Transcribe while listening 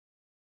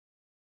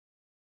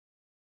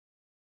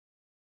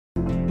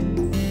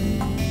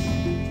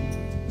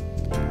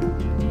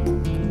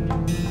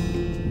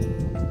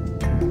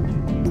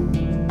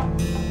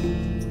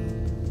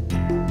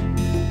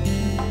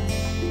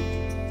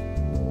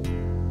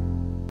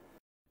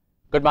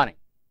Good morning.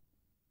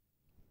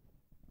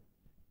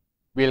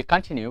 We will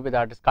continue with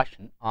our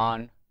discussion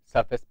on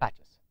surface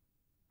patches.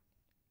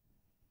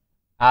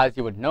 As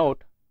you would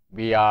note,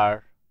 we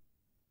are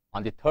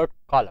on the third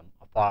column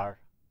of our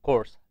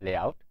course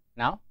layout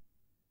now.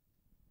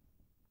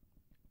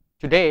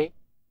 Today,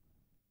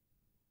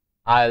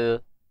 I'll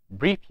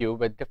brief you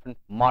with different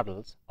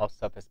models of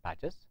surface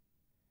patches,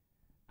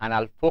 and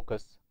I'll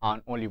focus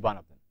on only one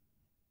of them,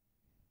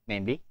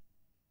 namely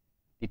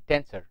the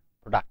tensor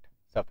product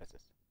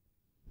surfaces.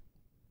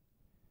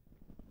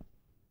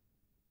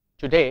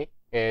 Today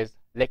is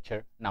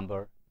lecture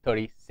number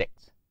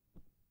 36.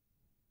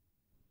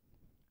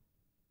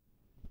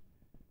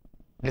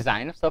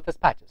 Design of surface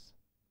patches.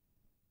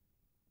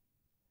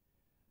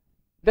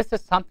 This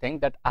is something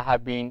that I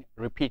have been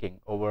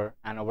repeating over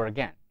and over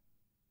again.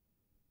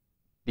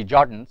 The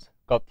Jordan's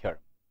curve theorem.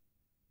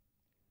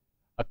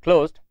 A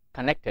closed,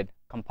 connected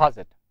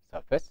composite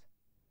surface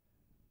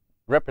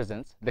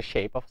represents the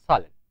shape of a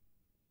solid.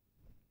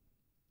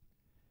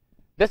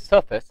 This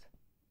surface,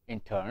 in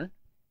turn,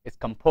 is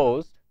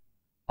composed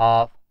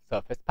of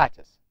surface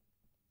patches,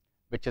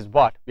 which is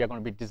what we are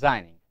going to be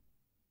designing.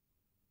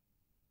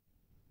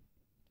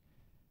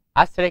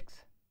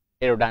 Aesthetics,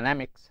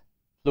 aerodynamics,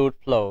 fluid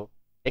flow,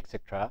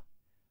 etc.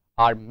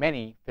 are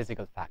many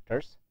physical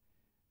factors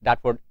that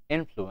would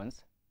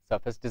influence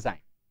surface design.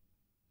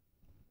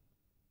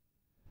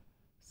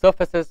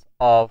 Surfaces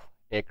of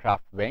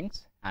aircraft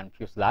wings and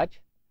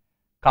fuselage,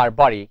 car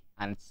body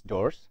and its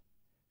doors,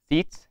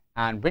 seats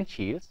and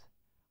windshields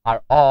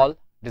are all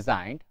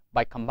designed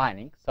by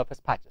combining surface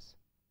patches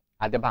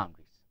at the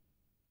boundaries.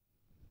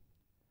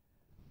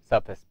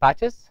 Surface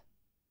patches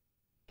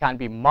can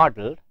be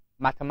modeled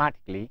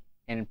mathematically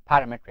in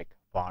parametric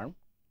form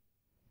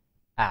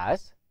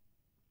as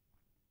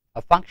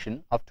a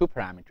function of two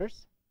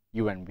parameters,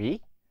 u and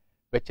v,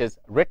 which is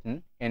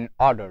written in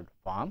ordered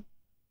form,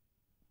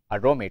 a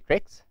row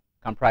matrix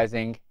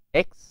comprising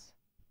x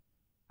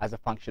as a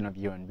function of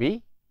u and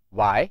v,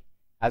 y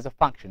as a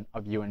function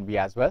of u and v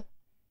as well,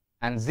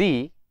 and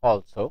z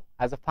also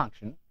as a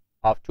function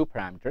of two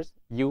parameters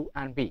u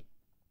and v.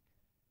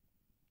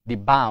 The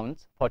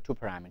bounds for two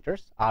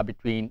parameters are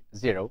between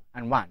 0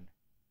 and 1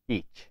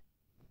 each.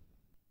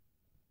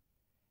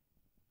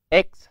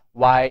 X,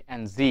 y,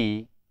 and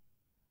z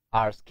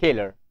are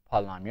scalar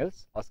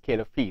polynomials or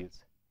scalar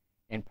fields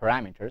in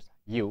parameters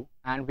u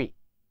and v.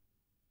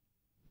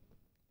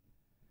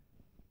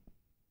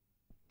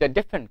 There are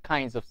different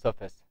kinds of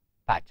surface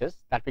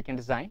patches that we can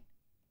design.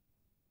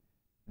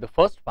 The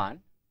first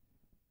one,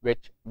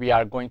 which we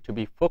are going to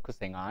be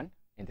focusing on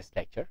in this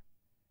lecture,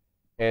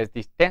 is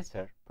the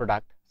tensor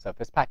product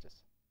surface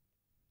patches.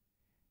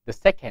 The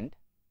second,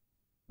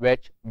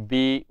 which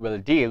we will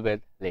deal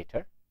with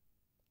later,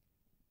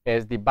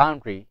 is the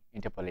boundary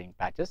interpolating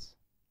patches.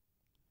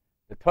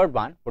 The third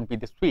one would be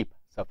the sweep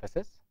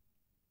surfaces,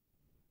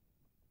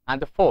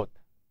 and the fourth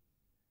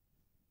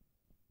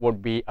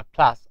would be a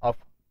class of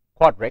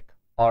quadric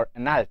or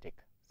analytic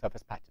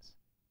surface patches.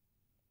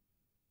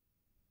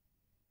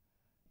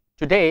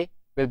 Today,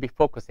 we'll be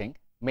focusing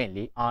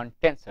mainly on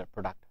tensor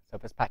product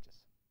surface patches.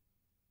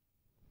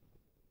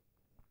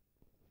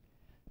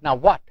 Now,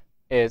 what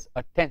is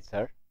a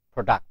tensor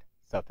product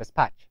surface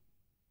patch?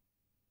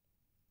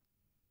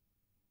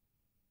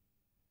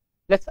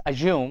 Let's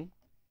assume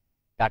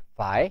that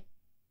phi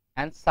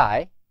and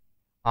psi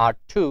are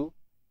two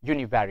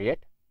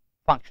univariate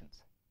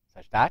functions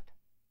such that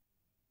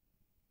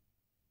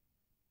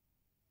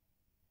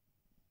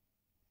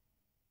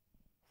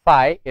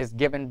phi is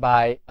given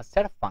by a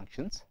set of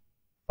functions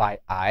phi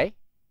I,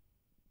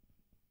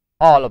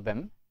 all of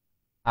them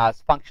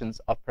as functions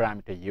of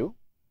parameter u,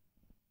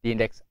 the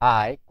index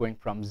I going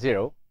from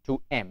 0 to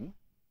m,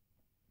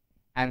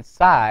 and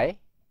psi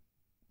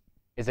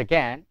is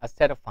again a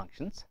set of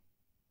functions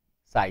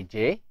psi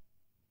j,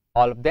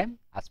 all of them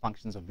as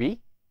functions of v,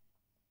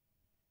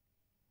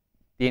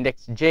 the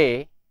index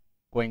j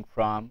going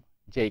from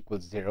j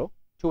equals 0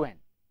 to n.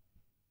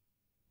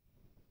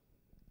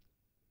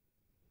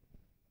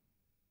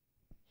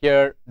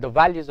 Here, the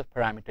values of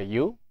parameter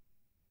u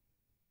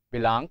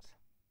belongs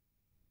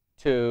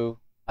to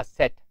a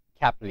set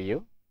capital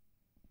U,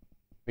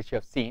 which you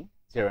have seen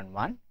 0 and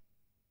 1,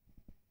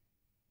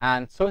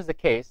 and so is the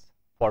case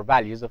for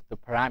values of the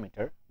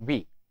parameter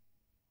v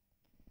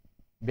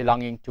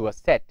belonging to a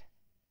set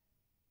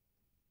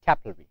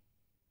capital V,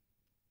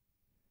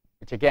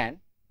 which again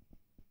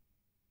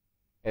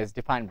is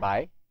defined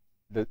by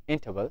the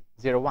interval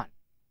 0, 1.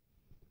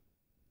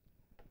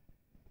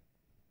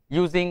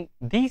 Using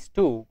these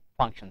two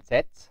function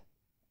sets,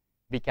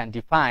 we can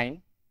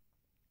define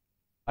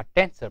a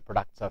tensor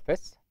product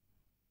surface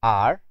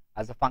R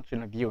as a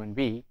function of u and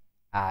v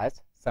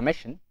as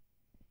summation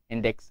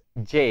index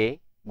j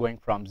going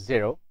from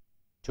 0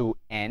 to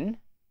n,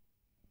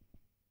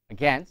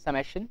 again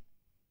summation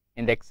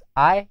index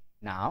I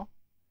now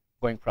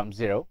going from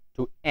 0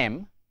 to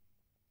m,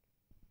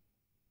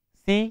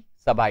 c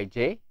sub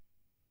ij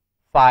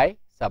phi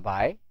sub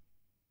I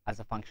as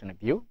a function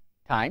of u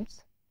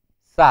times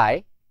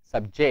psi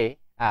sub j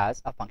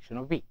as a function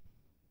of v.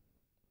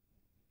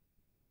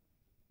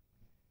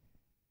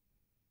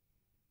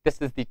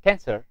 This is the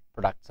tensor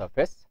product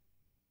surface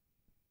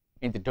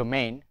in the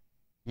domain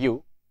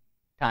U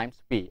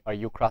times V, or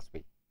U cross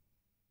V.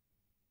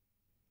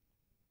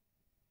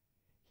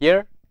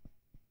 Here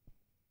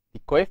the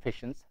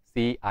coefficients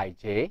C, I,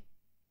 J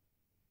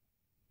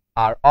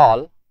are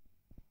all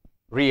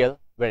real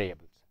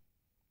variables,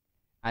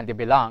 and they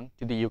belong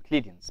to the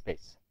Euclidean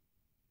space.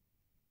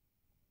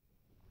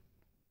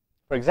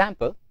 For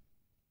example,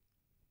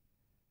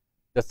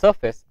 the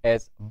surface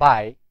is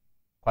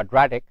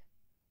biquadratic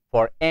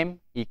for m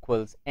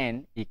equals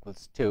n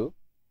equals 2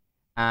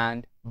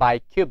 and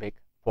bicubic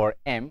for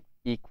m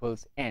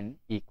equals n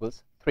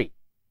equals 3.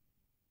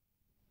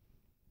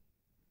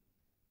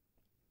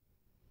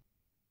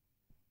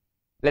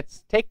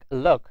 Let's take a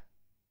look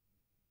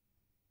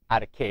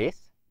at a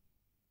case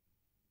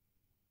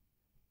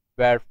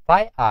where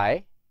phi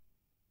I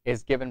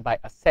is given by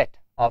a set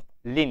of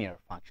linear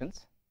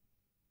functions,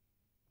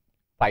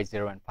 phi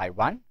 0 and phi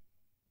 1.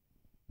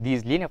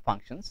 These linear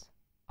functions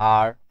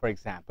are, for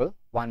example,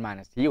 1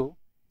 minus u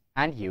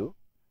and u.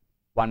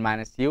 1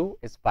 minus u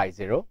is phi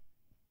 0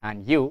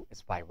 and u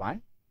is phi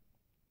 1.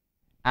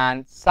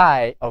 And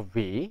psi of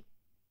v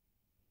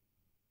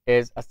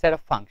is a set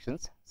of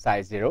functions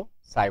psi 0,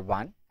 psi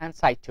 1 and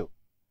psi 2,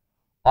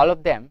 all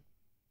of them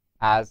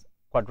as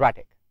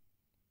quadratic.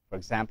 For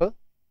example,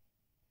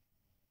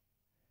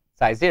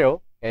 psi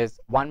 0 is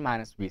 1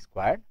 minus v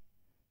squared,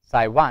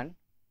 psi 1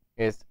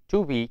 is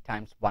 2v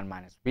times 1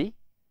 minus v,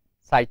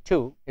 psi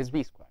 2 is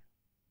v squared.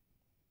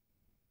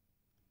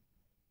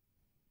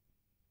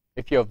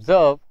 If you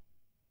observe,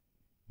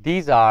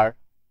 these are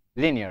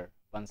linear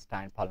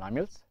Bernstein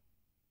polynomials,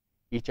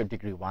 each of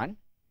degree 1,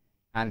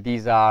 and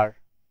these are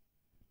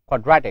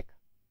quadratic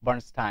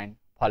Bernstein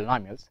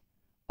polynomials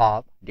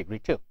of degree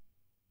 2.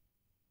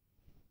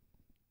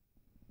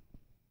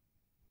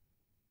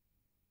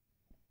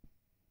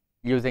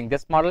 Using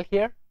this model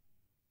here,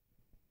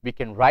 we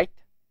can write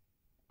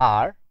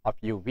R of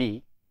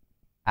uv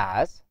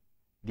as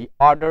the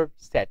ordered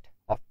set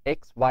of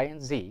x, y,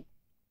 and z,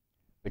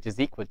 which is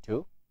equal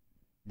to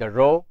the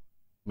row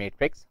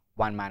matrix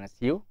 1 minus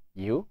u,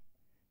 u,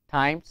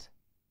 times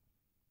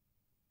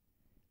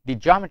the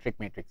geometric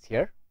matrix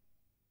here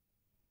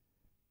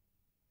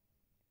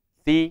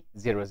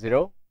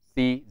C00,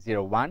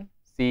 C01,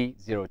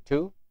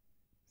 C02,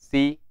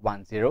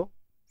 C10,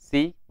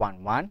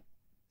 C11,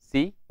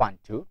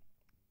 C12.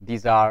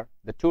 These are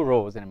the two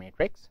rows in a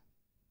matrix.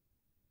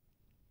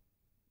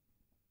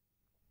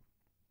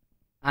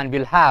 And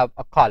we'll have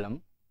a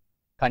column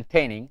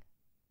containing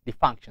the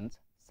functions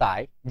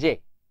psi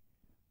j,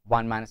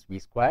 1 minus v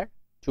squared,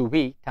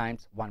 2v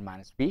times 1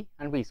 minus v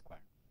and v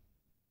squared.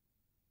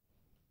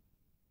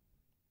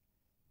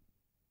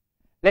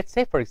 Let's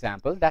say, for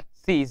example, that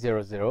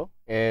C00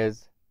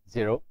 is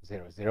 0,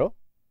 0, 0,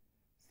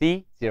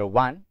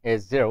 C01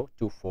 is 0,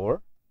 2,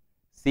 4,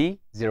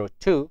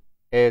 C02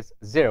 is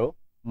 0,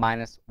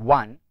 minus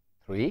 1,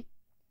 3,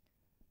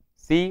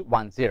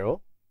 C10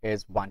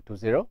 is 1, 2,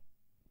 0,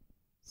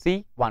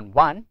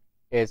 C11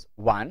 is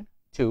 1,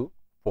 2,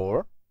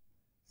 4,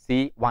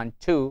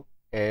 C12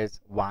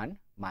 is 1,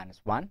 minus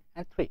 1,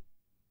 and 3.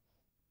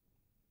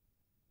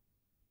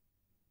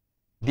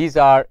 These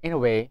are, in a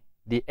way,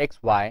 the x,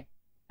 y,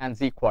 and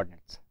z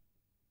coordinates.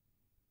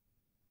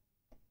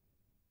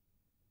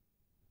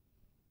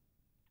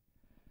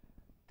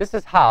 This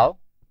is how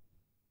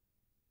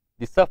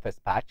the surface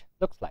patch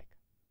looks like.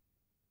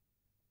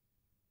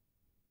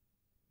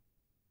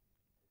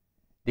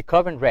 The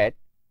curve in red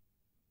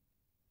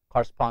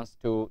corresponds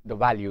to the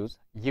values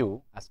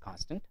u as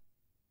constant.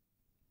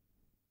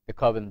 The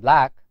curve in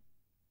black,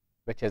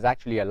 which is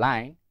actually a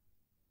line,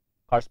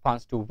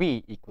 corresponds to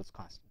v equals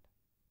constant.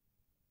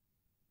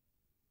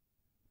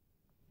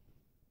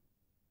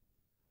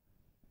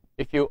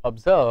 If you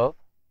observe,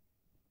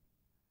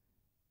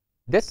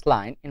 this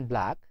line in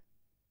black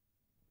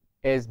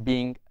is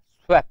being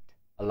swept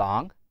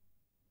along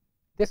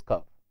this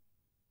curve.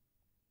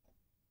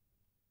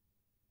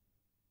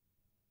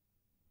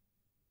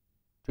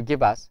 To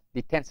give us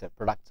the tensor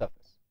product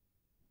surface.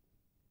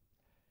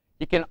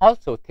 You can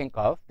also think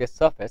of this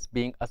surface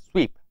being a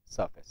sweep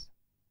surface,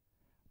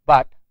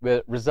 but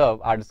we'll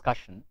reserve our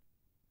discussion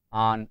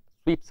on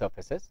sweep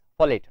surfaces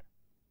for later.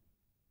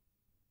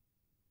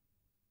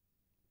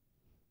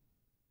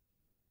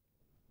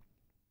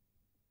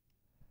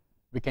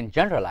 We can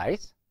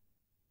generalize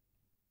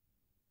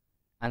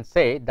and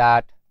say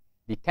that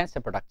the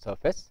tensor product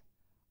surface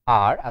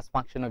R as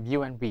function of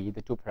u and v,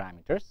 the two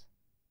parameters,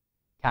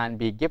 can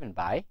be given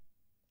by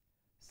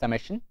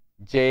summation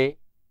j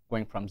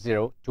going from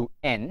 0 to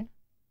n,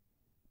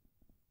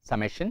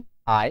 summation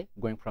I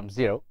going from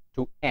 0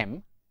 to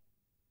m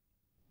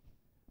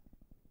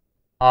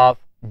of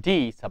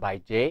d sub I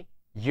j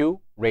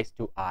u raised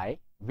to I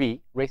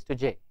v raised to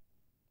j.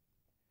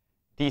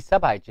 D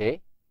sub I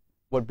j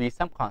would be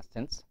some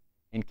constants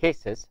in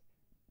cases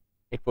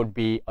it would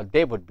be, or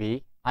they would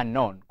be,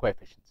 unknown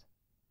coefficients.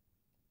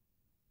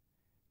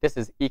 This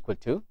is equal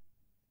to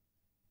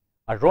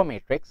a row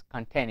matrix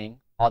containing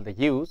all the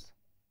u's,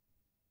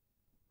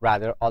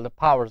 rather all the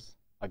powers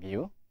of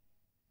u,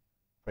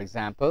 For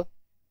example,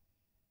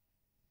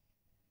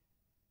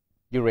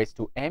 u raised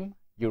to m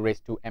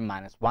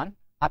minus 1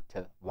 up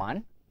till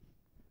 1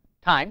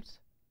 times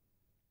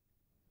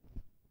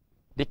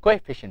the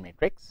coefficient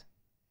matrix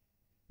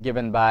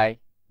given by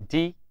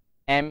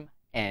dmn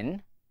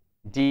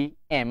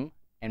dmn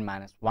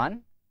minus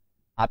 1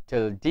 up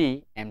till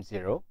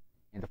dm0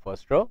 in the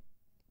first row,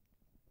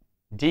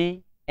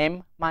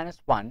 dm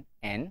minus 1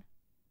 n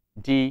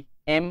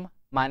dm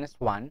minus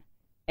 1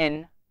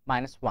 n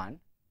minus 1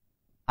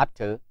 up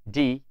till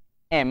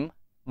dm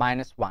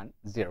minus 1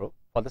 0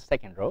 for the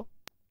second row.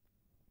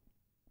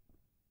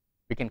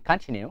 We can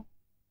continue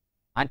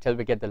until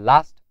we get the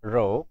last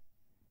row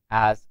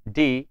as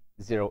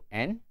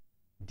d0n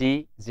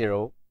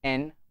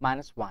d0n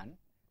minus 1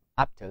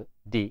 up till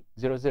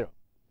d00.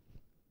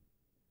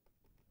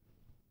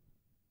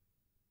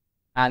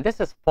 And this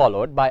is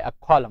followed by a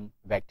column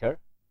vector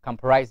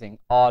comprising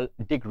all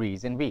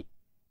degrees in V.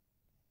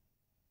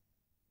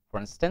 For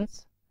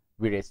instance,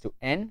 v raised to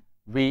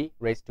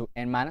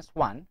n minus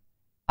 1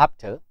 up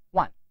till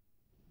 1.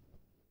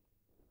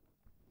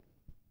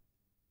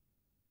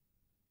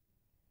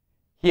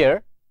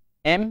 Here,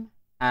 m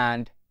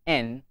and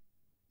n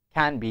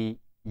can be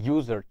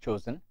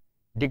user-chosen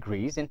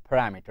degrees in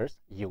parameters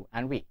u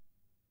and v.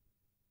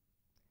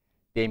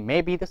 They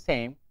may be the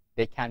same,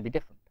 they can be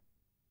different.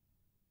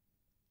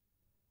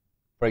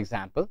 For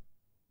example,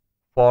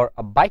 for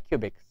a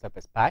bicubic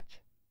surface patch,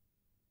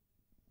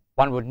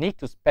 one would need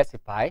to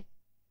specify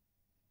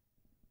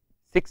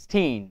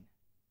 16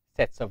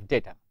 sets of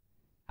data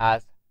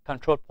as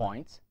control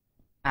points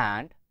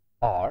and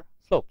or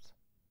slopes.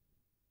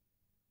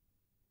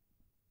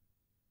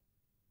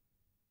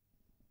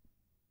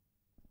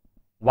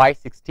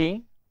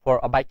 Y16 for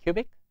a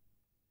bicubic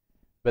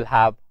will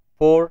have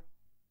 4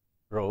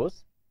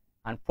 rows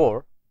and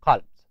 4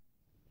 columns.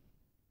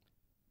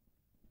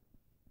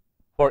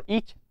 For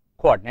each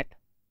coordinate,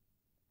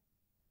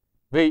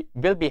 we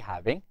will be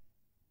having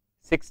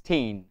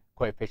 16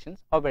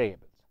 coefficients or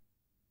variables.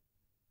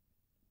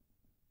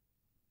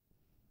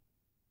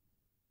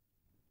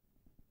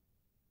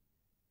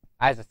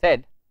 As I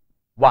said,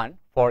 1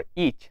 for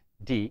each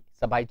d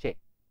sub ij.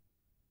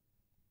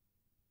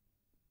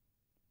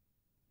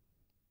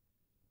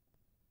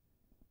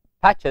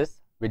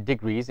 Patches with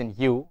degrees in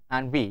u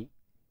and v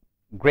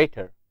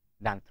greater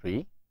than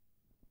 3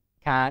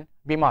 can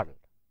be modeled.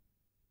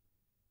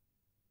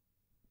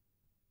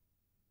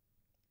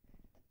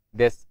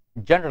 This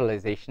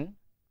generalization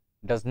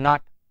does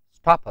not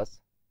stop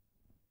us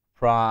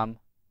from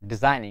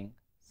designing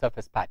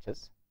surface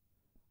patches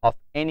of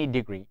any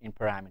degree in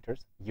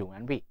parameters u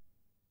and v.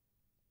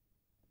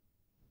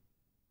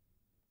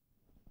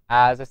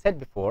 As I said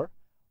before,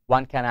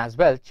 one can as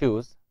well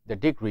choose the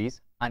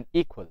degrees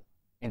unequal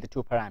in the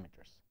two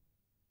parameters.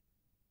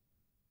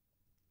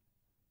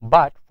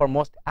 But for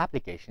most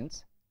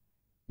applications,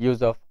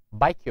 use of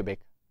bicubic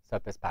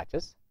surface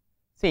patches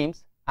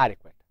seems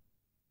adequate.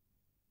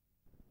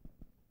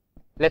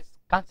 Let's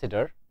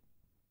consider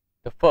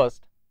the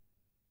first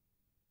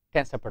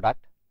tensor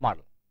product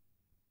model,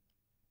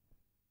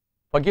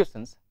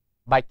 Ferguson's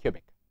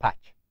bicubic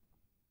patch.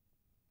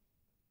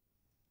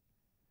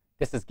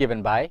 This is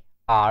given by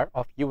R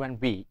of u and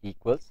v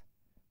equals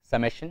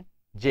summation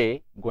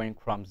j going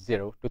from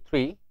 0 to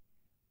 3,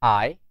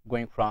 I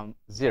going from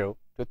 0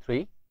 to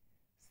 3,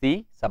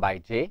 c sub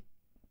ij,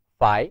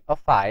 phi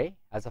of I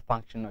as a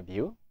function of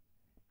u,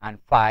 and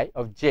phi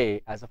of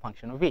j as a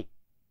function of v.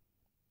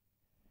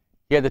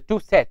 Here the two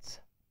sets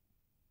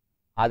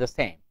are the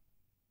same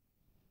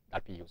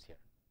that we use here.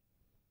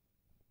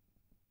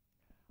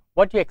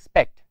 What do you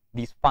expect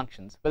these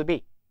functions will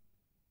be?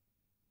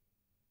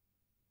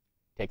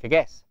 Take a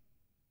guess.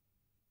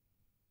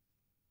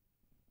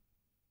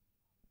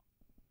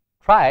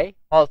 Try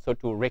also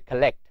to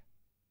recollect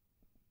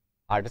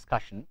our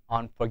discussion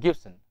on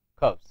Ferguson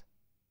curves.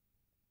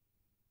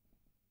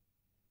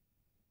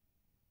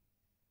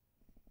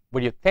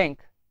 Would you think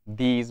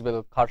these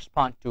will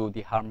correspond to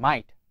the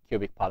Hermite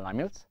cubic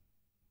polynomials?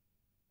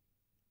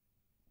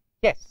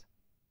 Yes,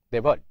 they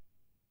would.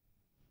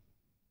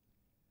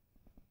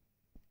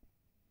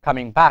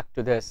 Coming back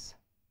to this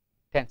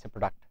tensor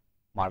product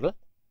model,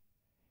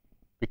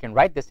 we can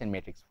write this in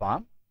matrix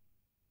form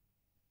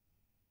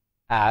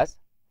as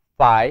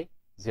phi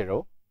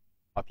 0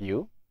 of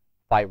u,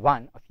 phi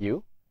 1 of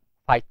u,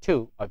 phi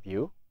 2 of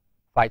u,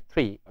 phi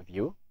 3 of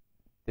u.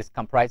 This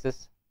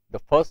comprises the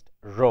first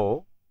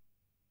row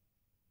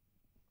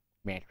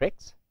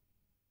matrix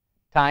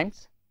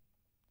times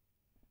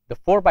the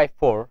 4 by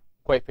 4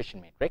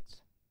 coefficient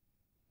matrix.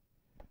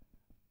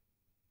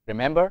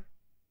 Remember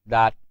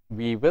that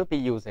we will be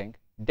using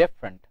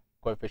different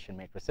coefficient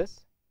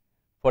matrices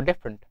for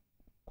different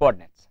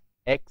coordinates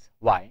x,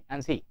 y,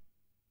 and z.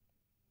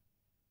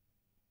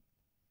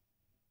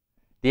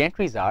 The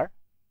entries are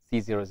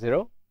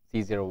C00,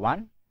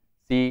 C01,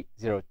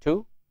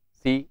 C02,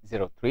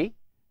 C03,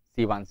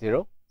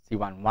 C10,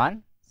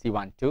 C11,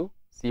 C12,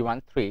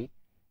 C13,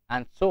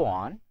 and so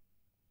on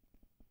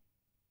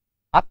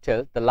up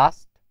till the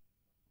last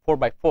 4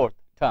 by 4th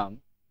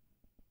term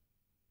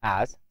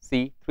as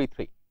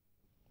C33.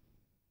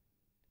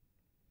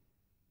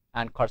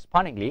 And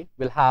correspondingly,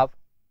 we'll have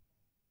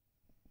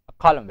a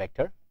column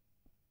vector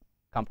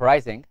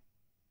comprising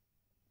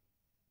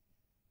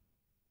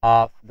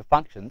of the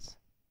functions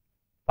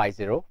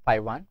phi0,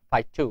 phi1,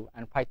 phi2,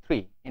 and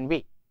phi3 in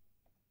V.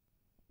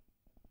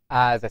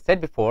 As I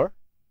said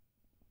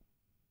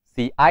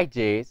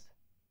before,Cij's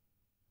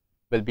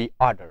will be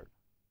ordered.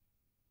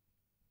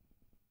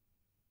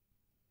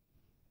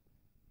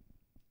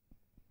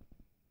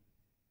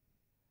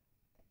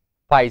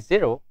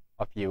 Phi0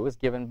 of u is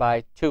given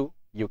by 2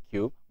 u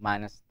cube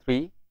minus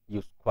 3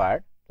 u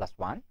squared plus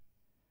 1.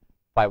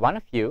 Phi1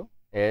 of u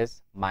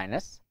is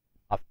minus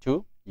of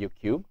 2 u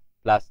cube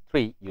plus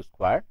 3 u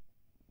squared.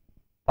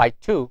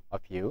 Phi2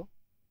 of u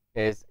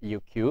is u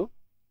cube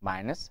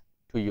minus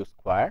 2u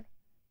squared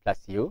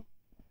plus u.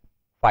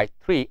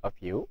 Phi3 of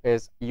u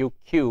is u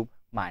cube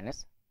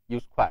minus u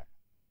squared.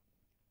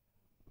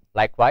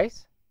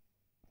 Likewise,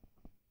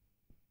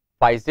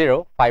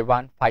 phi0,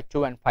 phi1,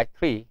 phi2, and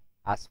phi3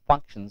 as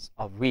functions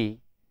of V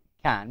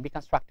can be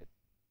constructed.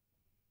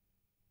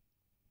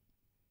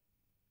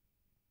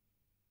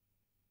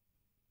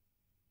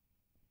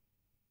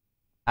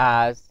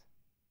 As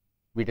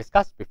we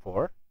discussed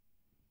before,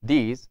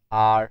 these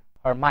are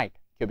Hermite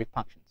cubic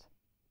functions.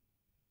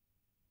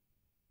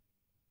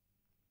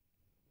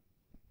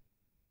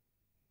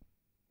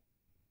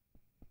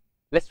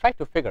 Let's try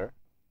to figure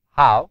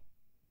how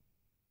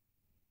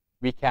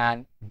we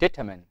can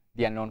determine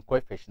the unknown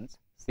coefficients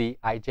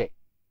Cij.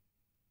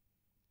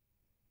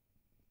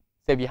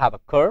 Say we have a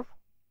curve,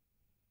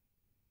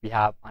 we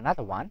have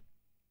another one,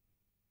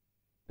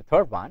 the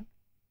third one,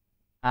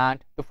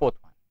 and the fourth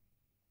one.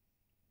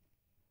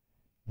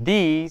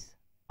 These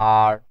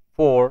are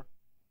 4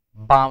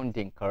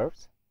 bounding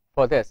curves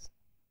for this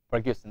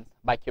Ferguson's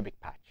bicubic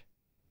patch.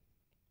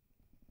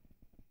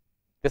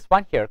 This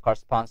one here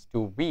corresponds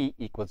to V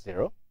equals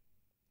 0.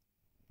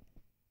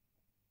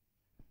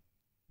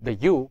 The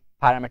u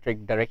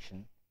parametric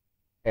direction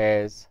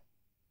is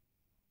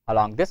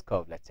along this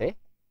curve, let's say.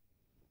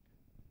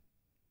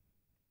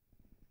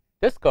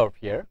 This curve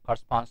here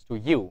corresponds to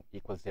u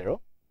equals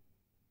 0.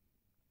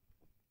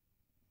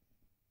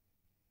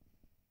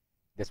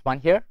 This one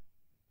here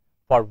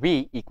for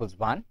V equals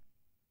 1.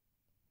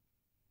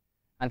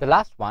 And the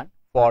last one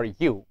for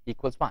u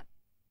equals 1.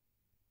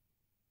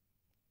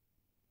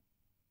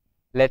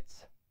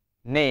 Let's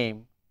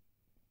name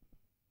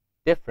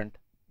different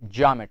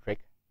geometric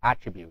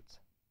attributes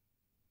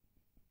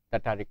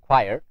that are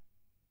required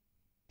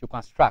to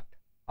construct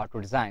or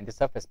to design the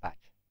surface patch.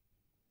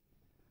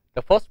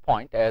 The first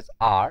point is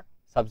r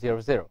sub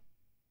 0, 0.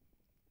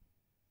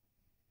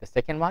 The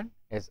second one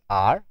is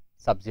r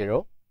sub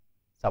 0,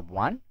 sub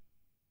 1.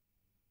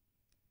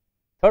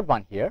 Third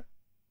one here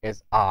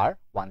is r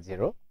 1,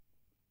 0.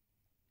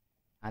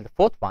 And the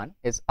fourth one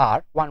is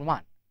r 1,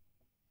 1.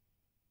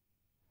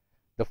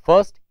 The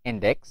first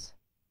index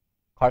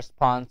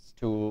corresponds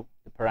to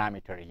the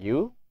parameter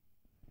u,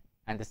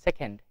 and the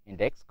second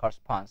index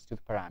corresponds to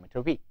the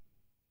parameter v.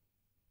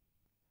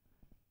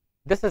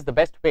 This is the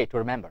best way to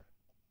remember.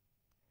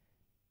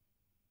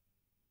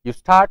 You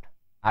start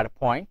at a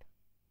point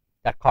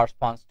that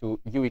corresponds to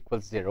u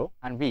equals 0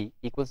 and v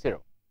equals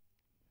 0.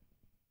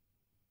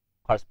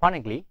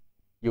 Correspondingly,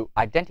 you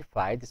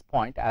identify this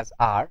point as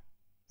r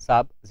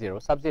sub 0,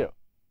 sub 0.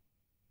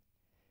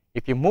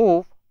 If you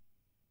move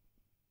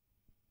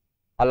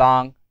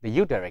along the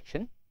u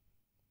direction,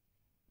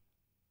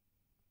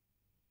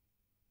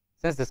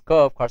 since this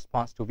curve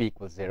corresponds to v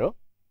equals 0,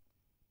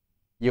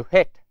 you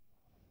hit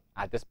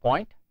at this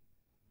point,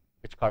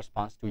 which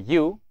corresponds to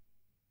u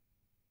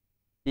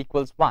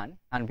equals 1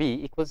 and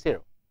v equals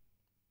 0.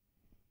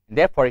 And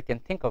therefore, you can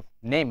think of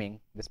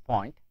naming this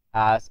point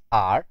as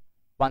r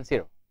 1,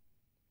 0.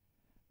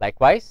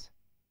 Likewise,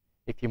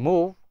 if you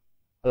move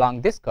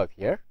along this curve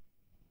here,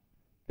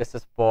 this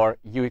is for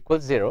u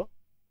equals 0.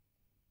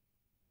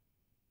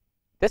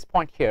 This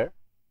point here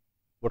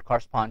would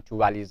correspond to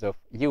values of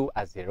u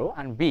as 0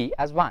 and v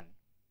as 1.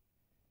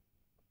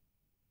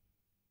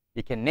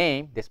 You can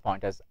name this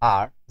point as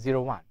r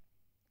 0, 1.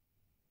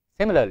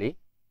 Similarly,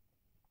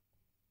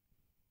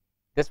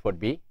 this would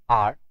be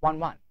r 1,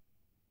 1.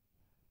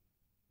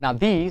 Now,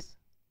 these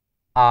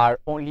are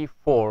only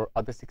 4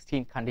 of the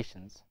 16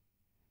 conditions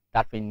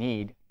that we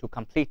need to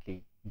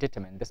completely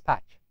determine this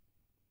patch.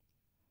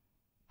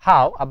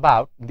 How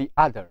about the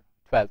other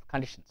 12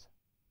 conditions?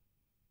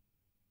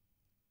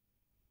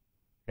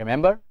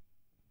 Remember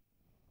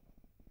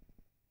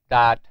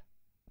that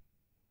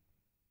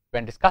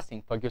when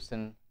discussing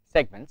Ferguson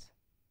segments,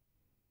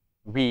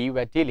 we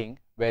were dealing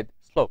with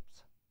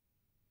slopes.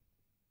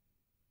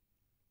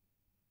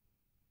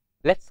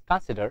 Let's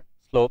consider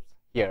slopes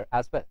here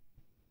as well.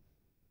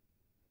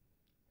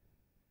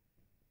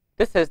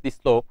 This is the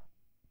slope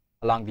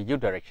along the u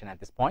direction at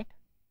this point.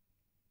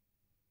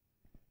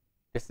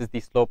 This is the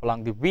slope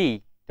along the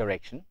v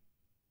direction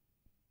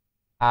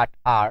at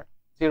r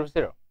 0,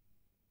 0.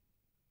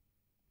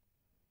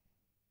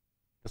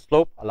 The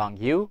slope along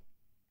u,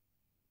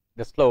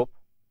 the slope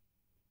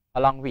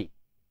along v.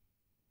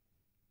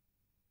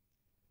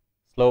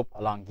 slope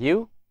along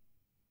u,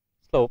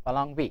 slope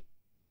along v.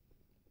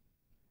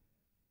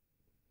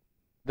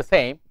 The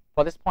same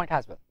for this point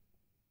as well.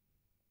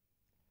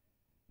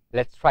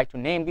 Let's try to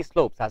name these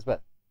slopes as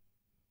well.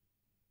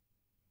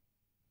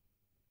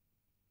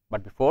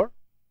 But before,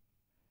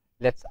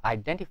 let's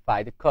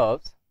identify the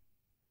curves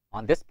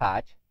on this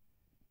patch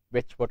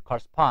which would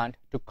correspond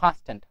to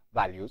constant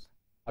values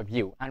of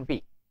u and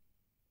v.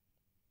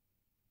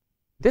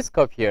 This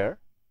curve here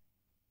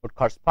would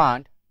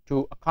correspond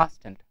to a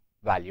constant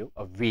value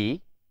of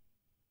v.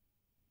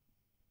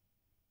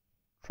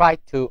 Try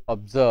to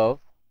observe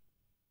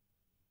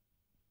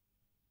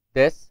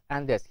this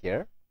and this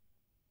here,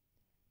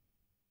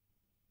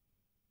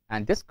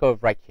 and this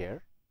curve right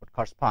here would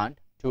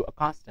correspond to a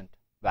constant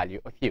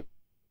value of u.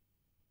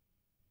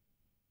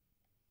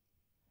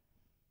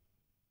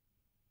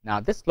 Now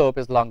this slope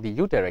is along the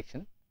u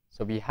direction,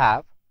 so we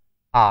have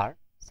r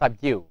sub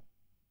u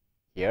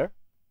here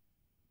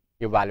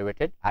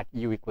evaluated at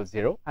u equals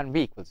 0 and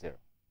v equals 0.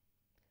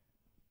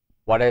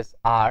 What is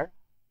r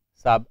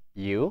sub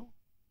u?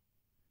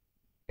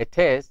 It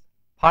is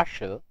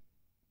partial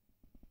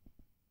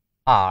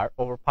r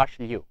over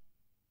partial u.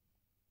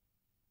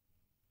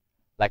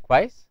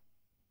 Likewise,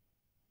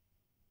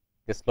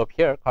 this slope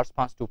here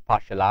corresponds to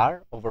partial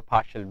r over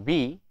partial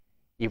v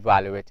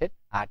evaluated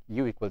at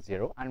u equals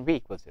 0 and v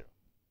equals 0.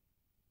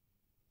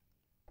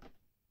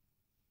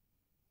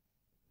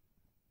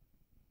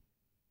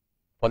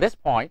 For this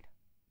point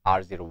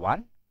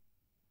r01,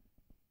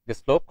 the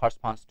slope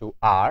corresponds to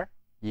r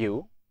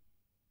u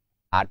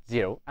at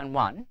 0 and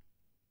 1,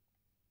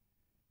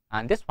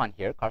 and this one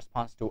here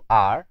corresponds to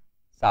r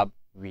sub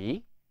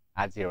v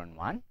at 0 and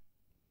 1.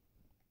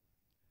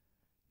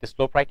 The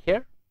slope right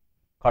here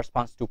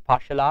corresponds to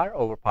partial r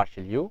over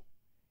partial u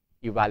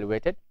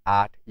evaluated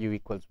at u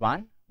equals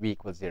 1, v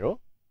equals 0.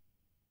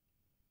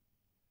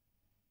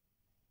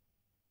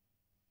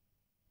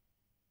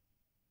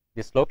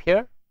 The slope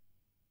here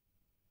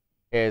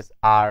is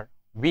r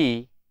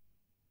v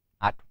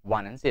at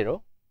 1 and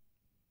 0.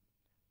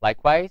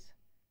 Likewise,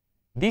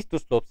 these two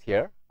slopes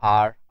here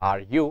are r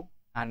u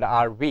and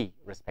r v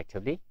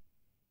respectively,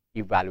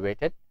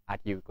 evaluated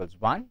at u equals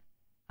 1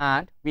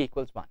 and v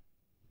equals 1.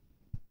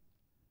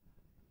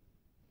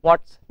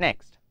 What's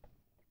next?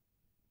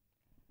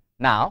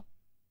 Now,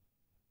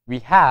 we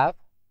have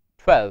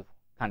 12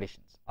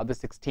 conditions of the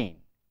 16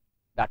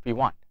 that we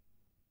want.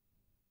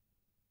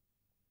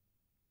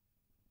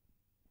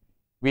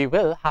 We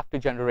will have to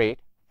generate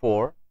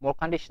 4 more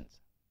conditions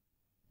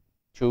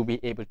to be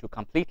able to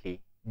completely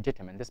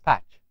determine this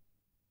patch.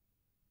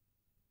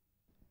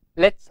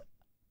 Let's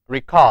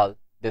recall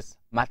this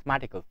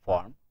mathematical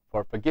form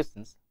for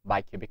Ferguson's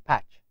bicubic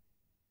patch.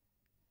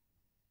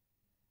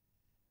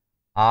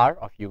 R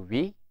of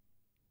uv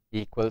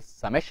equals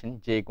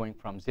summation j going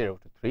from 0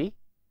 to 3,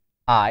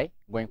 I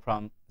going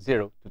from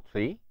 0 to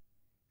 3,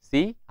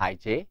 c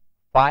ij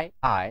phi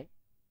I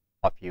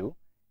of u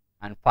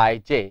and phi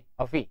j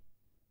of v.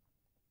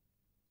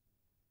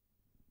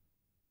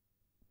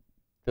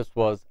 This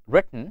was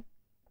written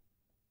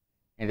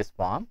in this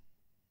form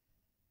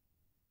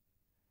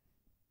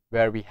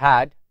where we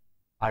had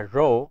a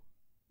row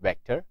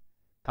vector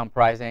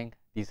comprising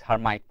these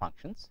Hermite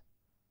functions,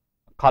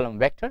 a column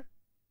vector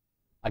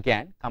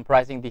again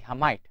comprising the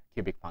Hermite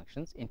cubic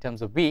functions in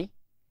terms of v,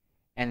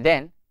 and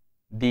then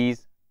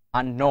these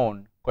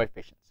unknown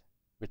coefficients,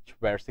 which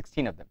were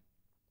 16 of them.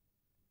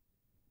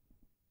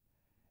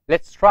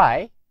 Let's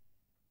try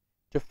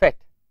to fit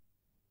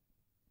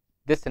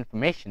this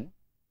information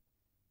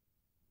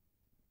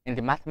in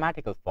the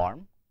mathematical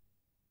form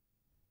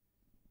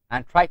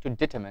and try to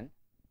determine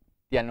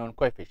the unknown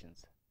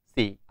coefficients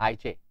c I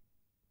j.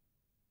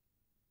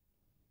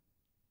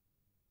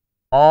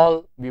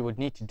 All we would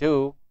need to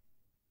do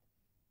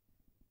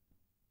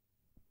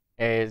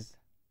is,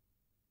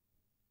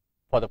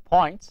 for the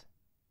points,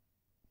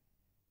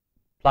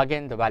 plug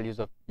in the values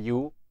of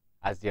u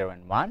as 0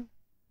 and 1,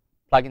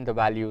 plug in the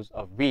values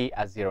of v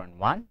as 0 and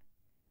 1,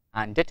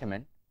 and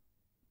determine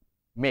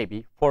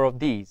maybe 4 of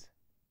these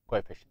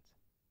coefficients.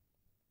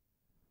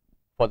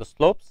 For the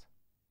slopes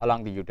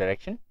along the u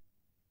direction,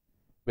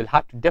 we'll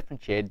have to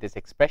differentiate this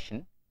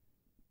expression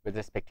with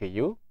respect to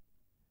u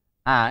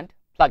and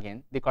plug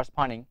in the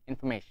corresponding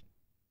information.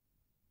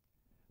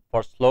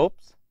 For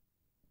slopes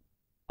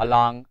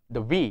along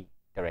the v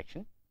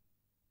direction,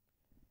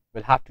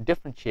 we'll have to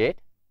differentiate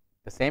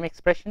the same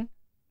expression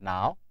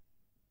now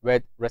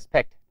with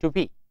respect to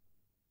v.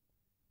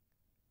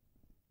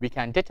 We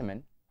can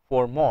determine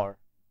 4 more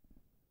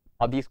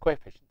of these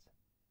coefficients.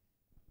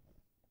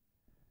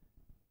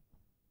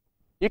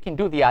 You can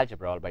do the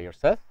algebra all by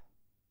yourself.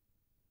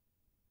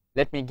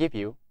 Let me give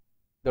you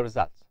the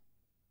results.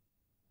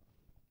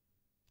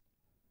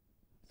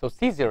 So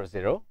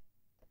C00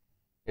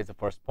 is the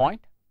first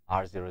point,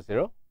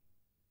 R00.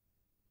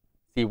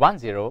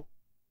 C10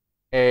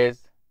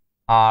 is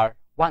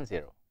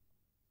R10,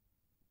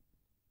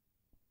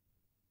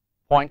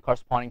 point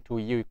corresponding to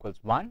u equals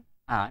 1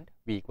 and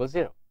v equals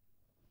 0.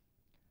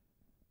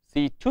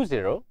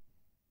 C20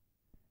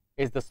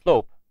 is the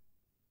slope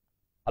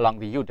along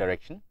the u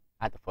direction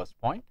at the first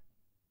point.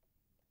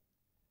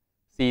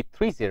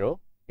 C30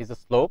 is the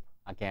slope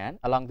again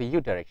along the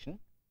u direction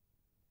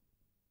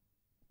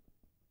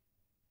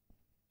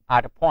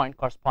at a point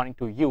corresponding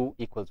to u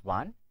equals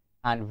 1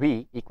 and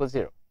v equals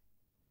 0.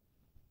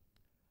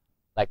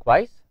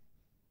 Likewise,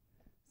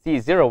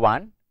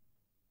 C01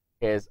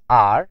 is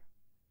r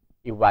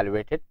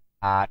evaluated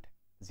at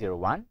 0,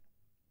 1.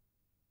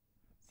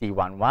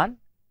 C11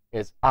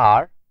 is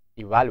r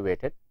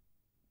evaluated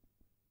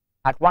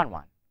at 1,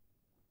 1.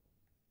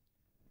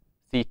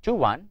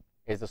 C21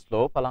 is the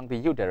slope along the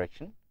u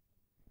direction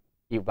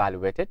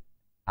evaluated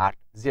at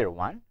 0,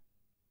 1.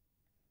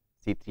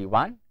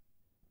 C31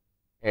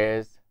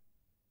 is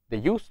the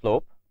u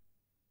slope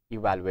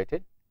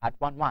evaluated at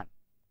 1, 1.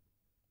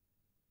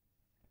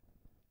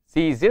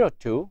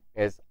 C02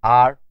 is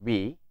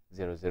RV00.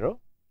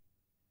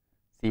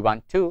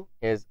 C12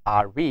 is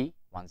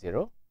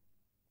RV10.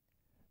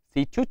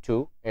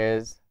 C22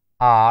 is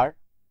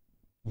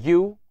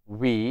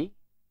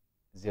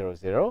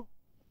RUV00.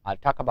 I'll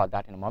talk about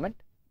that in a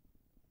moment.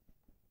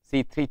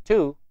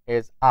 C32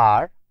 is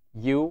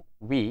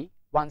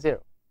RUV10.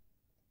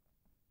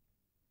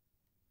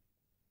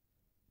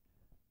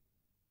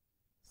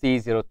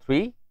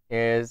 C03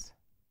 is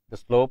the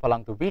slope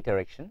along the v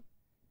direction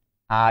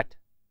at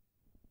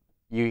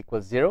u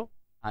equals 0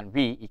 and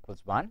v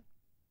equals 1.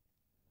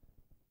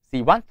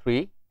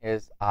 C13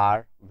 is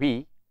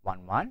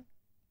RV11.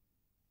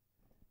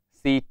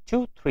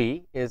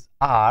 C23 is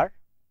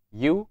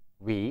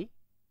RUV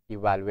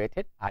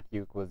evaluated at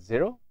u equals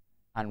 0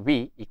 and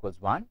v equals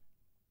 1.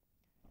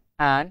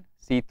 And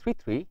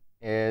C33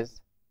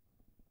 is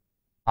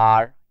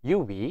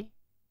RUV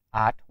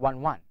at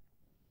 1, 1.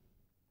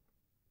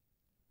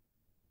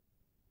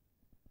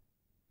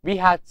 We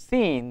had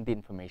seen the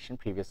information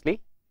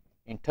previously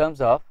in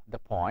terms of the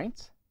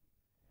points,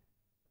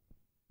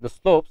 the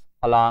slopes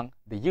along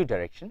the u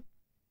direction,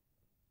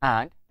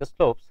 and the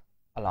slopes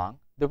along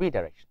the v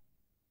direction.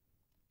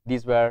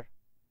 These were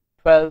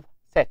 12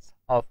 sets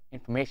of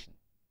information.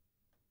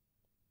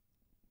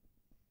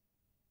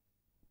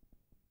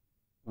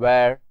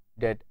 Where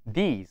did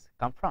these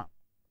come from?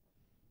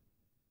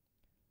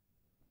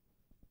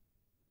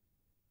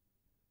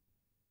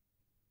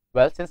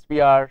 Well, since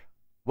we are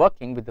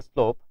working with the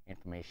slope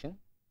information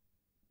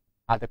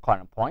at the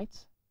corner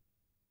points,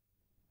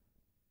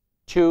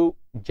 to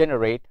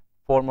generate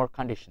 4 more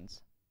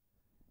conditions,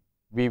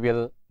 we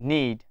will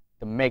need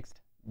the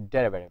mixed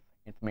derivative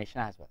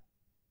information as well.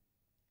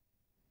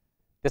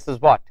 This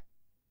is what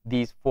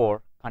these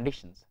 4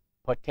 conditions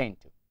pertain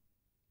to.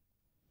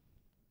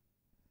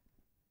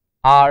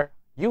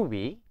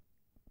 RUV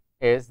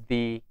is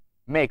the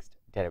mixed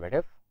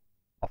derivative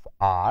of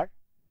r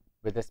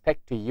with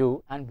respect to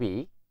u and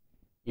v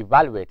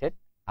evaluated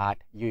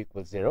at u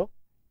equals 0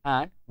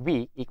 and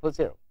v equals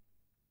 0.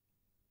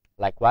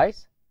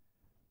 Likewise,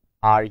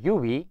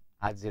 RUV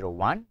at 0,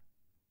 1,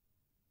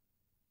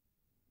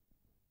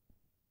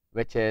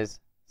 which is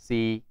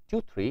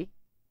C23,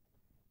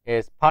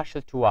 is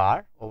partial to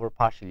r over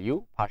partial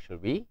u partial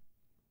v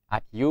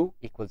at u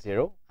equals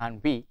 0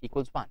 and v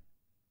equals 1.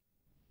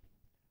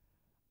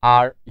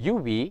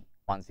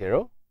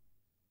 RUV10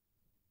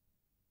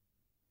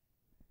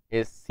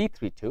 is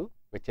C32,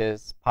 which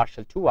is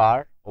partial to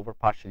r over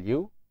partial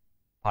u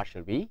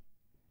partial v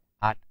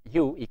at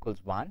u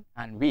equals 1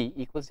 and v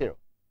equals 0.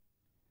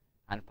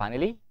 And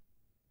finally,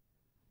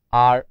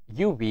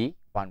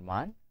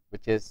 RUV11,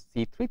 which is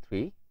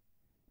C33,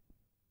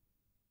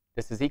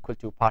 this is equal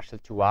to partial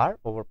to r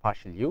over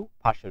partial u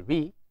partial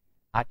v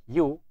at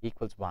u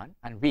equals 1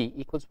 and v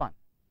equals 1.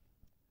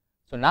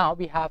 So now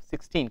we have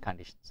 16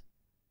 conditions,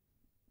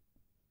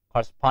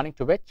 corresponding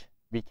to which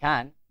we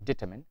can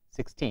determine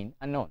 16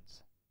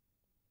 unknowns.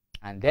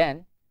 And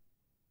then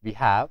we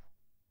have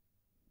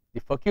the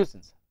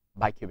Ferguson's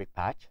bicubic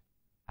patch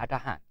at our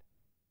hand,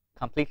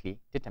 completely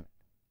determined.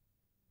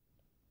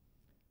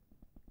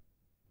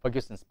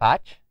 Ferguson's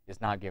patch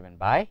is now given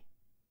by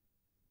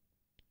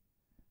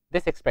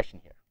this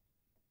expression here.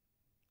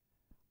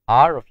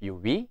 R of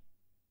uv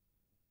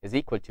is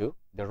equal to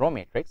the row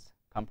matrix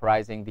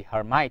comprising the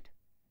Hermite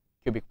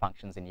cubic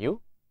functions in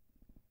U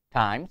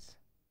times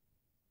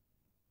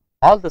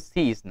all the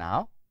C's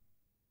now,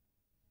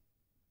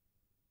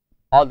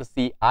 all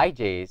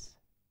theCij's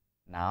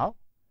now,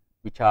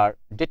 which are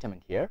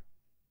determined here,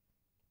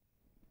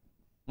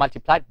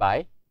 multiplied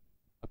by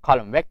a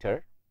column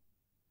vector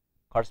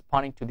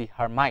corresponding to the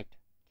Hermite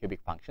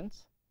cubic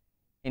functions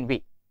in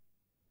V.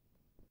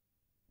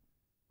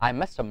 I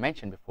must have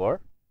mentioned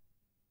before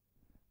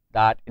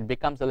that it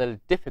becomes a little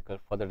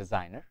difficult for the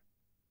designer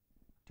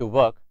to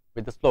work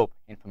with the slope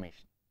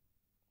information.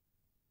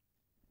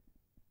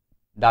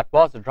 That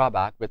was a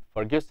drawback with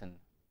Ferguson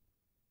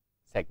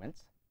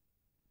segments,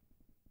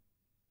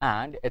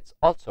 and it's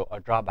also a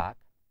drawback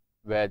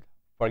with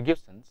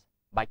Ferguson's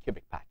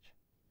bicubic patch.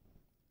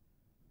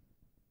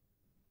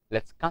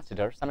 Let's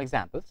consider some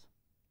examples.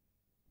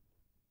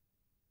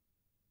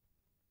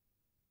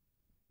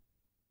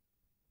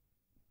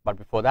 But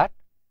before that,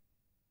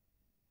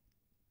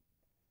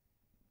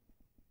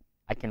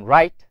 I can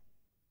write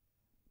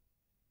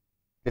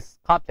this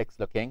complex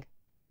looking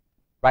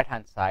right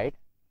hand side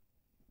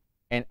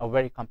in a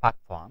very compact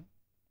form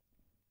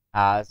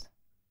as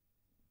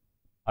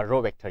a row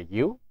vector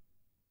u.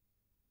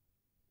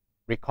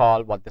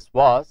 Recall what this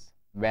was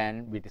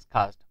when we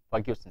discussed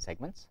Ferguson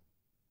segments,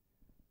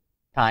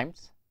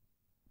 times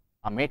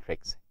a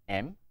matrix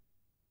M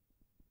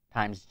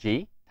times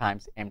G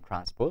times M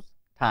transpose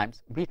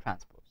times B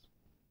transpose.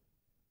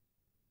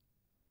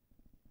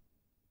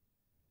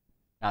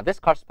 Now, this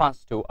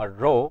corresponds to a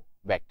row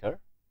vector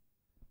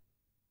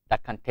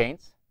that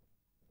contains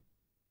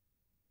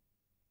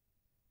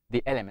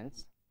the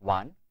elements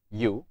 1,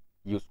 u,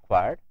 u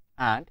squared,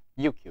 and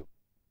u cube.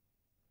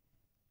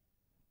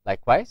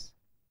 Likewise,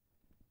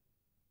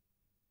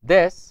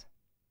 this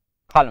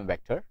column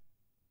vector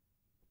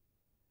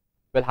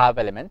will have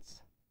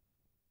elements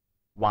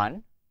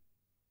 1,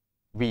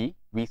 v,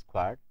 v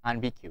squared,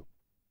 and v cube.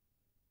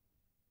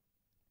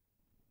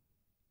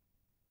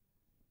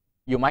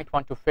 You might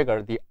want to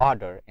figure the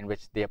order in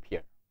which they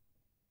appear.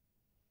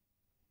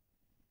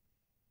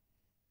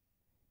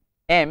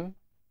 M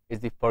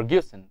is the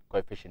Ferguson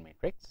coefficient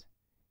matrix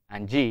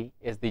and G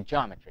is the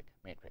geometric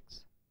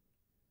matrix.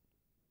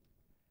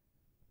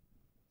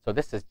 So,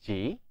 this is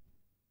G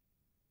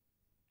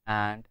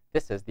and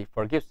this is the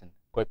Ferguson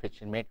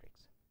coefficient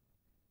matrix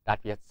that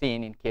we had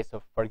seen in case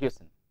of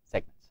Ferguson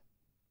segments.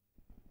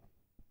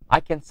 I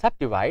can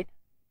subdivide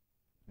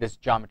this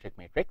geometric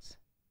matrix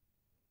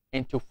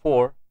into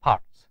 4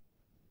 parts.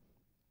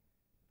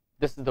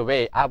 This is the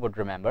way I would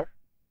remember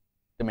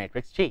the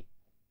matrix G.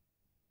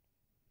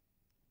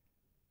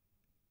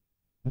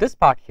 This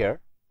part here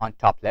on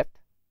top left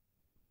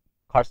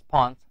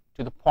corresponds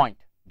to the point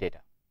data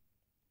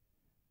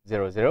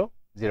 0, 0,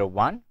 0,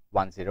 1,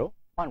 1, 0,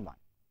 1, 1.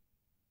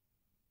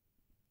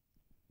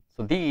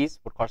 So, these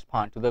would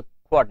correspond to the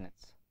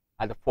coordinates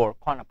at the 4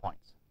 corner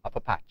points of a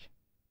patch.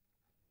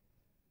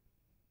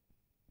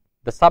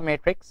 The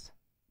submatrix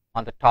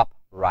on the top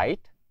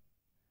right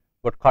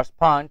would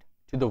correspond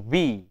to the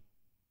V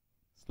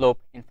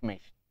slope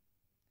information,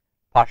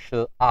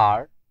 partial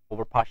R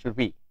over partial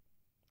V.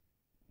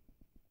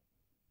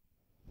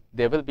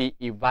 They will be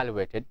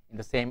evaluated in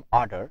the same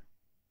order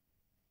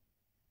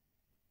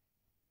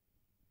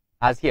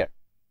as here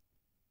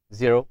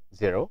 0,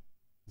 0,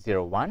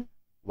 0, 1,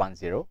 1,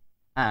 0,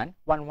 and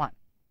 1, 1.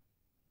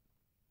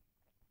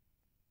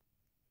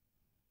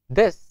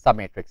 This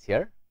submatrix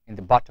here in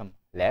the bottom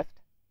left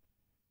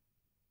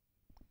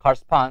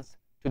corresponds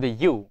to the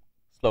U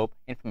slope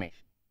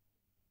information,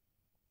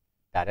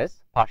 that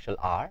is partial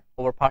R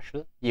over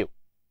partial U.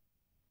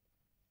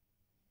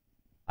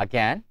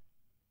 Again,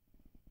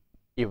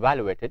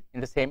 evaluated in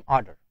the same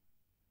order,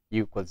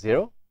 U equals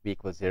 0, V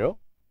equals 0,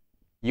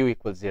 U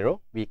equals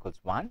 0, V equals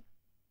 1,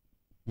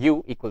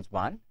 U equals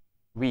 1,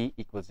 V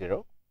equals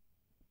 0,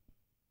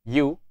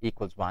 U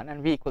equals 1,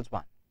 and V equals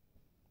 1.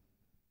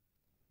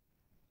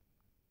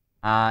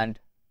 And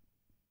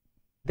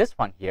this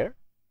one here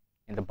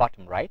in the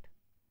bottom right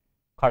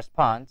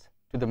corresponds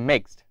to the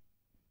mixed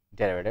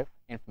derivative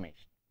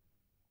information.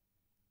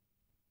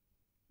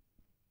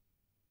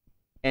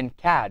 In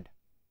CAD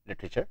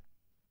literature,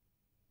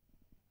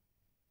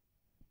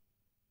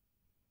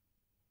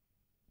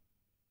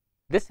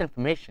 this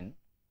information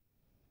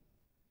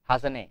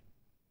has a name.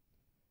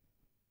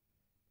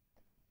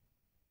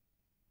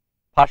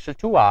 Partial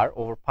 2R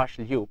over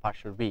partial U,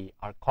 partial V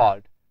are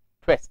called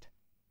twist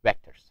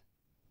vectors.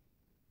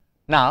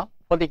 Now,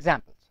 for the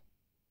examples,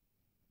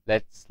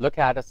 let's look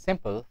at a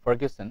simple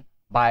Ferguson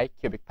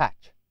bicubic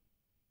patch.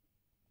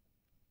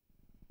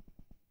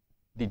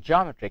 The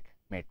geometric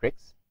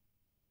matrix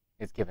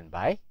is given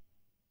by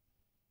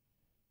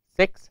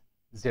 6,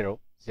 0,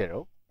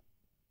 0,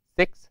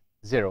 6,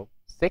 0,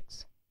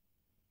 6,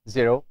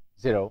 0,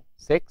 0,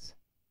 6,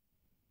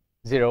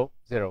 0,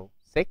 0,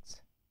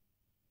 6,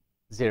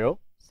 0,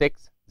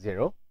 6,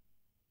 0,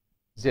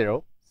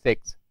 0,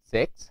 6,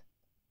 6,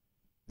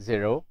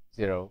 0,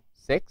 0,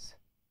 6,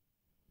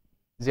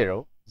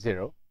 0,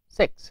 0,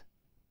 6.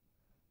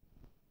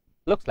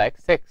 Looks like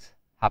 6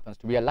 happens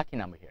to be a lucky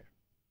number here.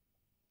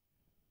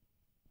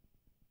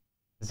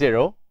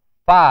 0,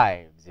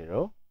 5,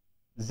 0,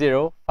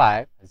 0,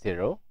 5,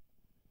 0.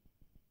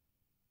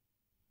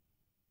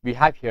 We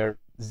have here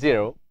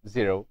 0,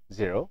 0,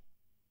 0.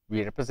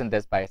 We represent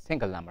this by a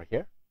single number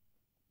here.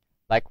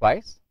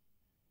 Likewise,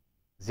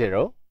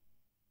 0,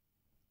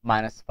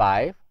 minus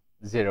 5,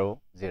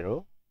 0,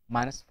 0,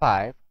 minus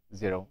 5,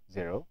 0,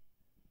 0,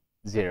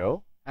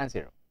 0, and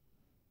 0.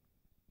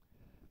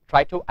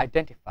 Try to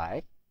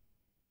identify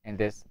in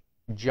this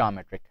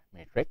geometric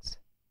matrix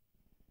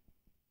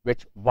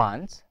which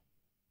ones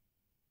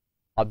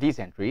of these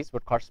entries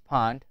would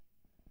correspond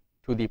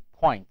to the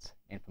points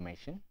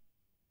information,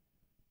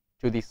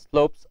 to the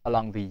slopes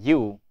along the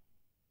U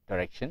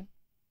direction,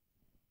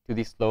 to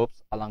the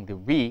slopes along the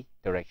V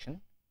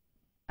direction,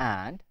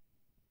 and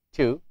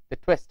to the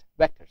twist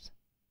vectors.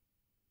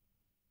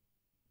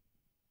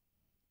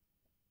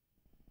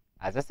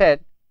 As I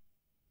said,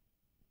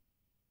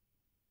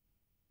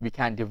 we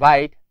can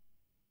divide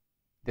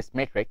this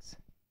matrix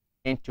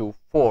into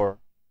 4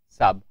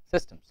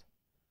 subsystems.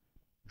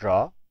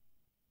 Draw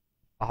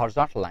a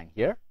horizontal line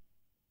here,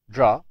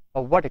 draw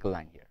a vertical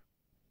line here.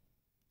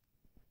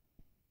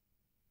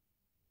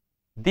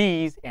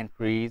 These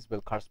entries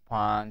will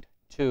correspond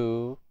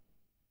to,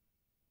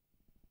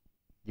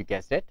 you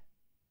guessed it,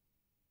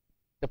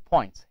 the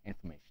points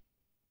information.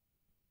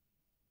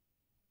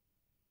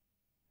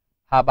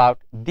 How about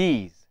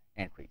these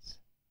entries?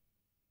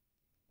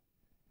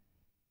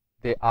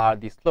 They are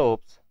the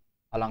slopes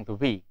along the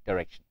v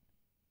direction.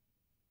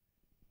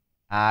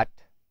 At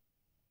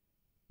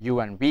u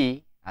and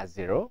v as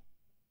 0,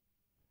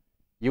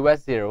 u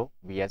as 0,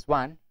 v as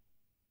 1,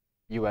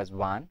 u as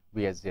 1,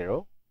 v as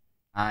 0,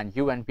 and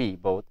u and v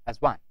both as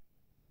 1.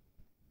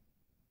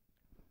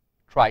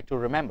 Try to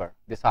remember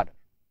this order.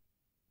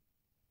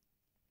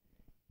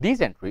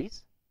 These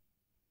entries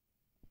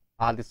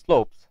are the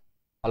slopes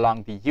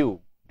along the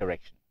u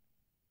direction.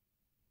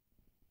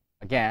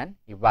 Again,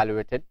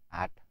 evaluated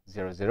at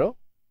 0, 0,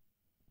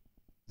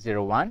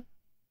 0, 1,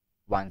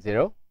 1,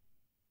 0,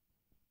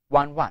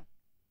 1, 1.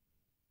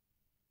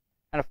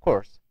 And of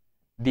course,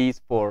 these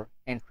 4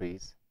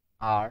 entries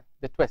are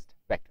the twist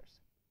vectors.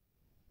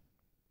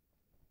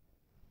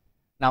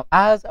 Now,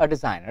 as a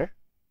designer,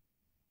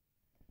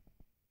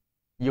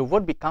 you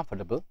would be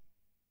comfortable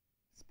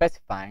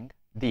specifying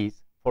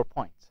these 4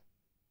 points.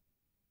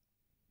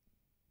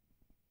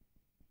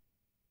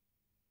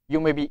 You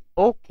may be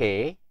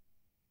okay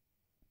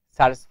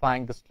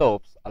satisfying the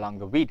slopes along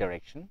the v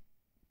direction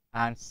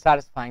and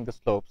satisfying the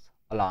slopes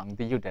along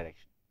the u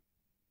direction.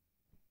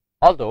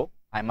 Although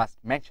I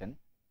must mention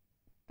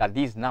that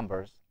these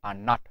numbers are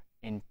not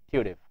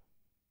intuitive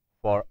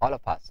for all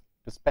of us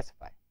to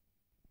specify.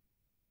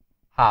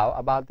 How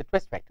about the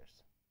twist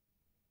vectors?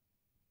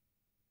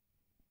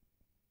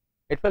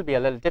 It will be a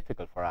little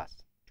difficult for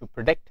us to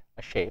predict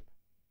a shape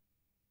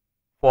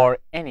for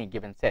any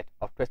given set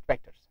of twist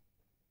vectors.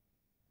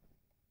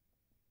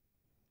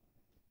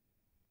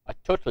 A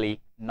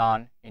totally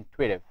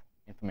non-intuitive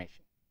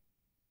information.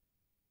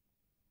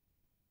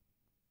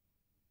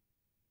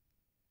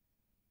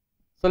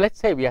 So let's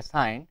say we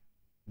assign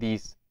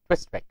these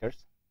twist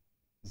vectors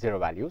 0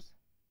 values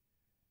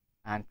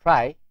and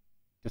try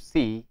to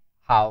see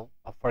how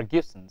a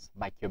Ferguson's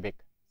bicubic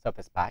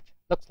surface patch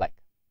looks like.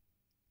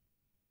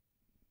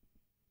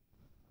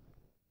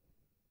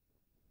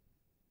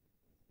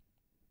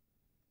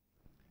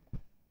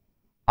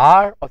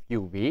 R of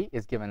uv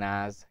is given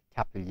as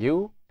capital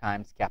U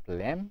times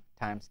capital M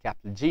times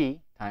capital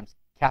G times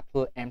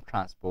capital M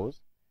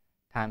transpose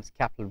times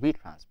capital V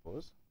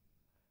transpose.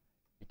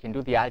 You can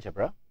do the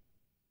algebra.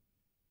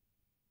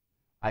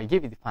 I'll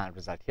give you the final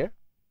result here.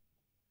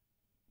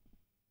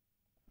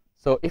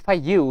 So if I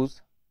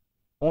use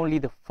only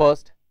the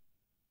first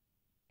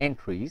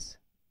entries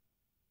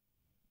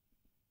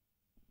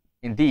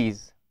in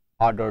these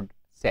ordered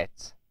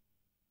sets,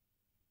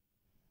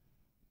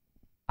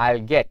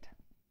 I'll get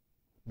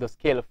the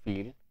scalar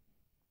field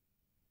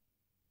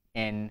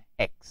in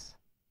X.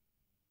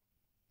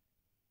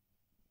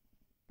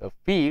 The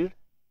field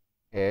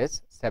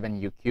is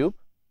 7u cube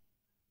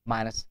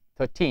minus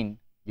 13u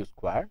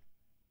squared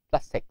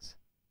plus 6.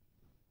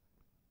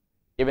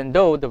 Even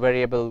though the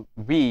variable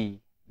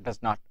v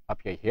does not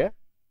appear here,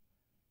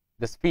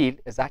 this field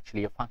is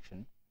actually a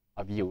function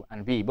of u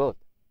and v both.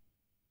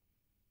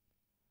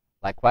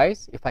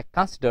 Likewise, if I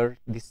consider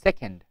the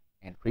second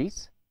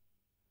entries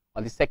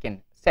or the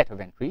second set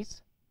of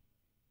entries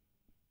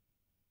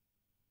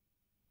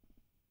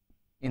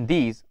in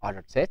these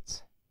ordered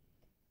sets,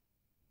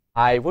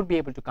 I would be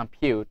able to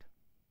compute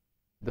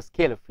the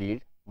scalar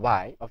field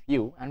y of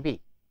u and v.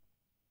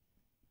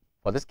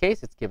 For this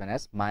case, it's given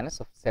as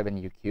minus of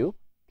 7u cube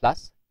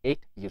plus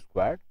 8u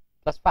squared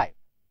plus 5.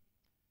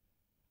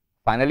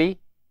 Finally,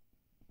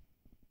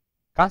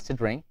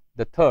 considering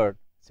the third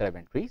set of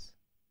entries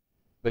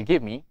will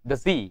give me the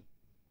z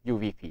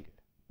uv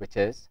field, which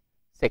is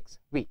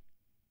 6v.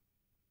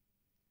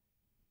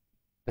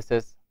 This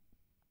is,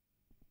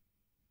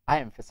 I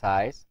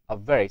emphasize, a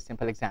very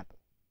simple example.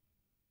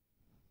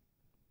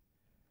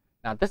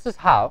 Now, this is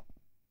how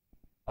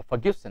a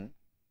Ferguson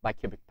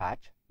bicubic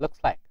patch looks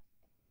like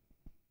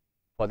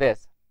for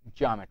this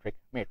geometric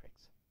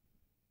matrix.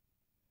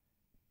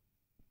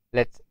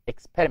 Let's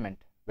experiment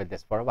with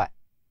this for a while.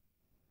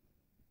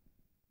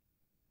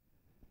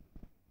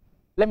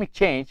 Let me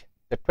change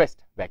the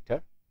twist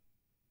vector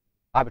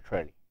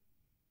arbitrarily.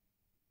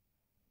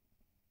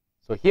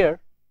 So here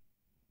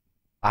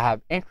I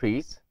have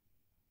entries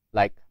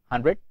like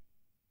 100,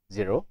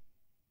 0,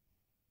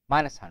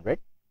 minus 100,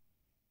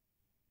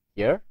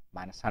 here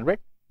minus 100,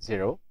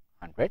 0,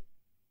 100,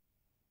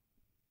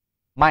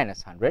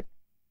 minus 100,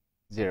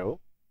 0,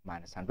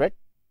 minus 100,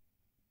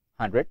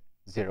 100,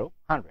 0,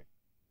 100.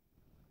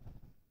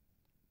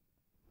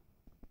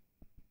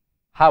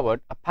 How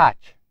would a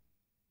patch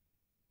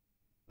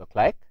look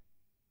like?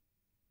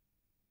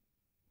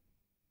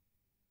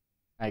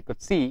 I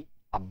could see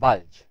a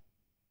bulge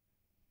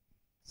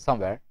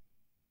somewhere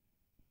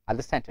at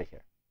the center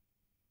here.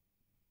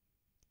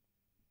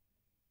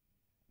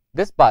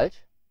 This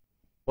bulge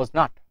was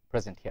not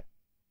present here.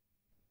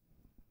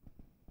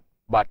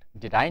 But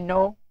did I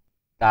know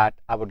that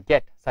I would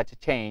get such a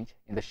change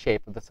in the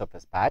shape of the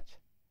surface patch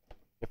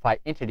if I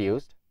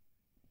introduced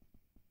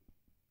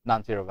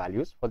non-zero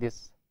values for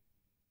these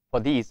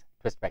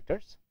twist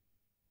vectors?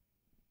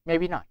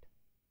 Maybe not.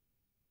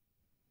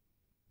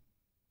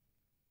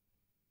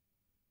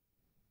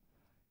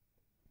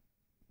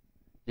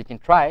 You can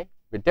try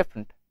with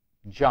different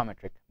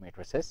geometric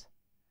matrices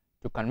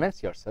to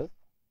convince yourself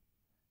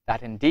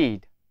that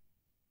indeed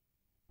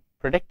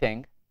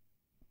predicting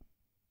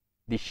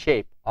the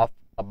shape of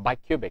a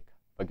bicubic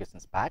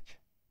Ferguson's patch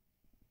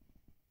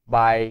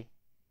by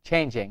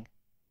changing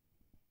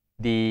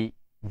the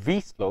v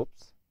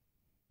slopes,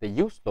 the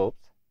u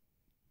slopes,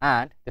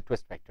 and the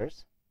twist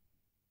vectors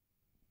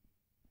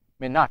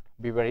may not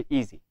be very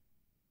easy.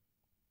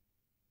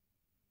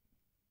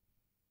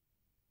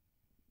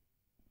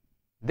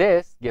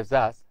 This gives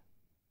us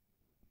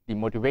the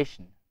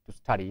motivation to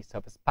study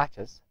surface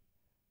patches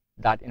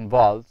that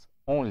involves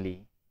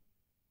only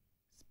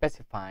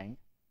specifying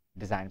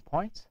design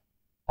points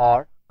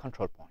or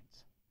control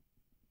points.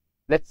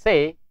 Let's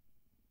say,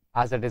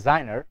 as a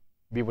designer,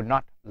 we would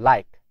not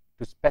like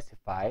to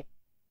specify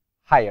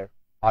higher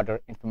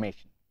order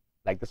information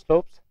like the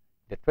slopes,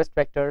 the twist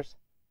vectors,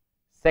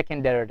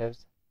 second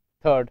derivatives,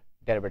 third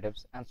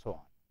derivatives, and so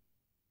on.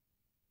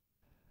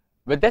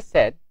 With this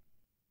said,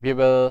 we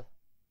will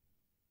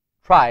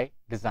try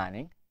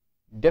designing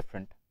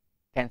different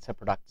tensor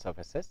product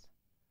surfaces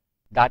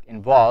that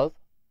involve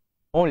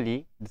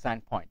only design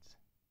points,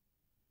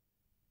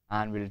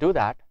 and we'll do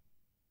that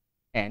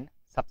in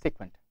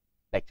subsequent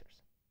lectures.